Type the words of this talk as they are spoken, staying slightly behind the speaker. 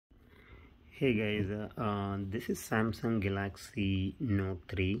Hey guys, this is Samsung Galaxy Note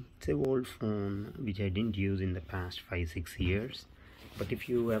 3. It's a old phone which I didn't use in the past 5-6 years. But if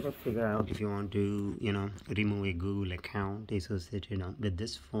you ever figure out if you want to, remove a Google account associated with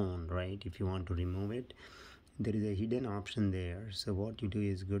this phone, right? If you want to remove it, there is a hidden option there. So what you do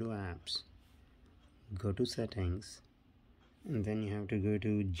is go to apps, go to settings, and then you have to go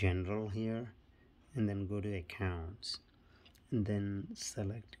to general here, and then go to accounts. And then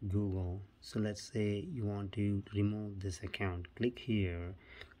select Google. So let's say you want to remove this account, click here.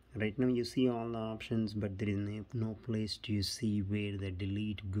 Right now you see all the options, but there is no place to see where the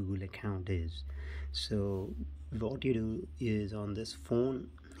delete Google account is. So what you do is on this phone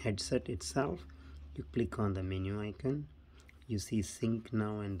headset itself, you click on the menu icon, you see sync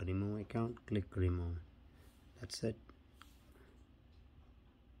now and remove account, click remove. That's it.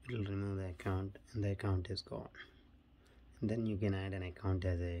 It'll remove the account and the account is gone. Then you can add an account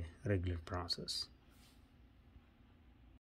as a regular process.